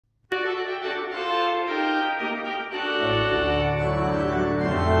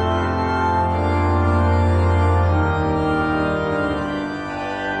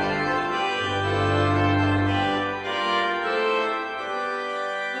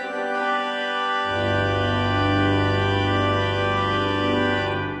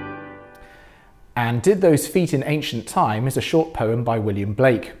And Did Those Feet in Ancient Time is a short poem by William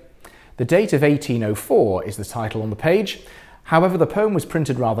Blake. The date of 1804 is the title on the page, however the poem was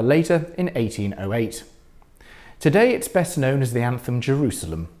printed rather later in 1808. Today it's best known as the anthem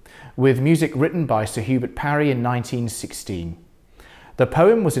Jerusalem, with music written by Sir Hubert Parry in 1916. The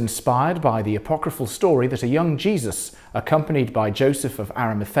poem was inspired by the apocryphal story that a young Jesus, accompanied by Joseph of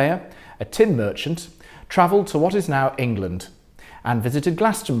Arimathea, a tin merchant, travelled to what is now England and visited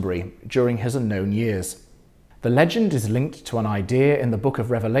Glastonbury during his unknown years. The legend is linked to an idea in the book of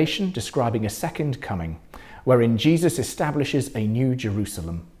Revelation describing a second coming, wherein Jesus establishes a new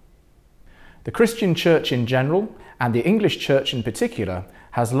Jerusalem. The Christian Church in general, and the English Church in particular,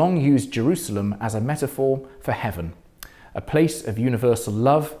 has long used Jerusalem as a metaphor for heaven, a place of universal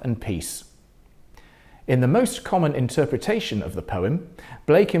love and peace. In the most common interpretation of the poem,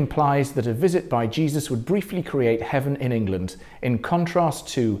 Blake implies that a visit by Jesus would briefly create heaven in England, in contrast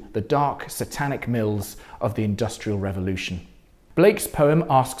to the dark, satanic mills of the Industrial Revolution. Blake's poem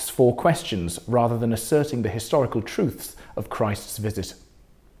asks 4 questions rather than asserting the historical truths of Christ's visit.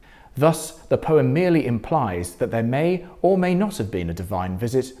 Thus, the poem merely implies that there may or may not have been a divine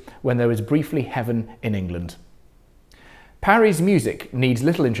visit when there was briefly heaven in England. Parry's music needs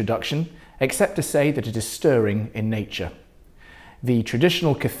little introduction, except to say that it is stirring in nature. The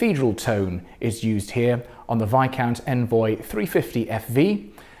traditional cathedral tone is used here on the Viscount Envoy 350 FV,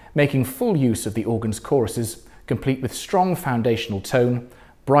 making full use of the organ's choruses, complete with strong foundational tone,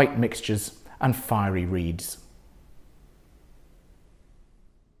 bright mixtures and fiery reeds.